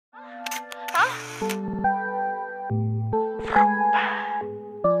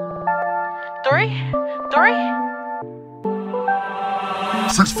Three.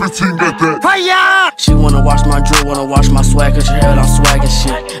 615 got that. Fire! She wanna watch my drill, wanna watch my swag, cause she heard I'm swaggin'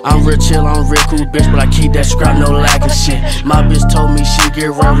 shit. I'm real chill, I'm real cool, bitch, but I keep that scrap, no lacking shit. My bitch told me she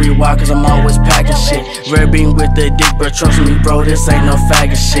get very wild, cause I'm always packing shit. Red bean with the dick, but trust me, bro, this ain't no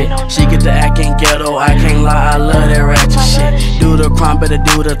faggot shit. She get the acting ghetto, I can't lie, I love that ratchet shit. Do the crime, better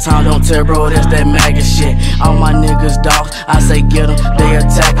do the time, don't tell bro, that's that maggot shit. All my niggas dogs, I say get them, they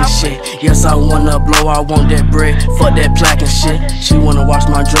attacking shit. Yes, I wanna blow, I want that bread, fuck that plaque and shit. She wanna watch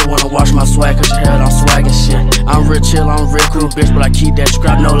my drill, wanna watch my swag, cause she heard I'm swaggin' shit. I'm real chill, I'm real cool, bitch, but I keep that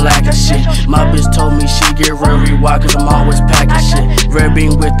scrap, no lacking shit. My bitch told me she get very wild, cause I'm always packing shit. Red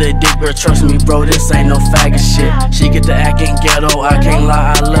bean with the dick, but trust me, bro, this ain't no faggot shit. She get the acting ghetto, I can't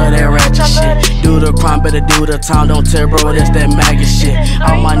lie, I love that ratchet shit. Do the crime, better do the time, don't tell bro, that's that maggot shit.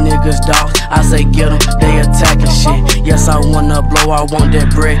 All my niggas dogs, I say get them, they attacking shit. Yes, I wanna blow, I want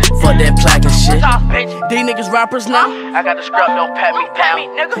that bread, fuck that plaque and shit. These niggas rappers now, I got the scrap, don't pat me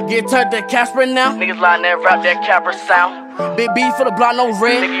down. Get turned to Casper now, niggas line that rap, that capper sound. Big B for the block, no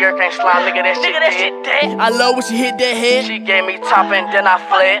red. Nigga, Yurk ain't slime, nigga, that shit dead. I love when she hit that head. She gave me top and then I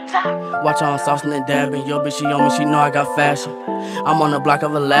fled. Watch on saucing and dabbing. Yo, bitch, she on me, she know I got fashion. I'm on the block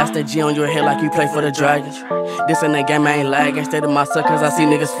of a last, that G on your head like you play for the Dragons. This in that game, I ain't lagging. Stay to myself, cause I see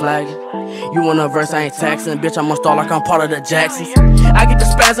niggas flagging. You want a verse, I ain't taxing. Bitch, I'm on star like I'm part of the Jacksons. I get the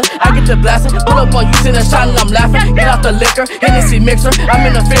spazzing, I get the blasting. Pull up on you, sitting and shining, I'm laughing. Get out the liquor, Hennessy mixer. I'm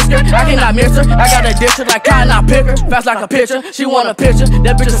in the fisker, I cannot miss her. I got a district like Kai, not pick her. Fast like a pitcher, she want a picture.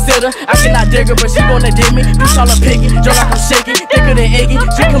 That bitch a sitter, I cannot dig her, but she wanna dig me. Bitch, all a piggy, just like I'm shaky. Thicker than Iggy,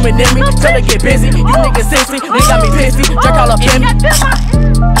 she coming in me. Tell her get busy, you niggas 60. They got me pissy, drink all up in me.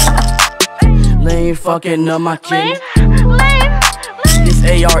 Lame fucking up my kidney. This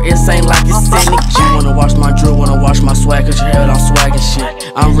AR, it ain't like it's Sydney. She wanna watch my drill, wanna watch my swag, cause she heard I'm swaggin'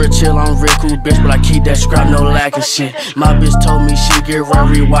 shit. I'm real chill, I'm real cool, bitch, but I keep that scrap, no lacking shit. My bitch told me she get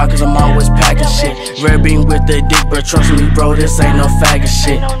very wild, cause I'm always packing shit. Red bean with the dick, but trust me, bro, this ain't no faggot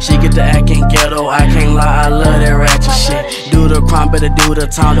shit. She get the acting ghetto, I can't lie, I love that ratchet shit. Do the crime, better do the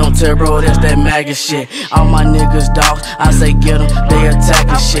time, don't tell bro, that's that maggot shit. All my niggas dogs, I say get them, they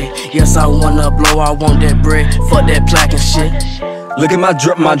attacking shit. Yes, I wanna blow, I want that bread, fuck that plaque and shit. Look at my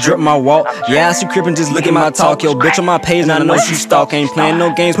drip, my walk. Yeah, I see crippin', just look at my talk. Yo, bitch on my page, now I know she stalk. Ain't playing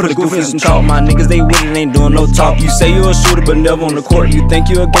no games, put a goofy in some chalk. My niggas, they with it, ain't doing no talk. You say you a shooter, but never on the court. You think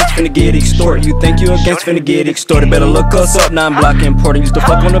you a gangsta, finna get extorted. You think you a gangsta, finna get extorted. Better look us up, now I'm blocking important. Used to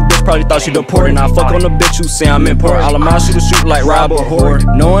fuck on the bitch, probably thought she deported. Now I fuck on the bitch who say I'm important. All of my shooters shoot like Rob or Horde.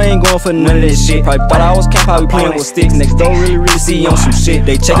 No, I ain't going for none of that shit. Probably thought I was camp, probably playing with sticks. Next door really see on some shit.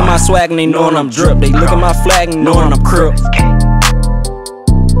 They checking my swag and they knowin' I'm drip. They look at my flag and knowin' I'm crip.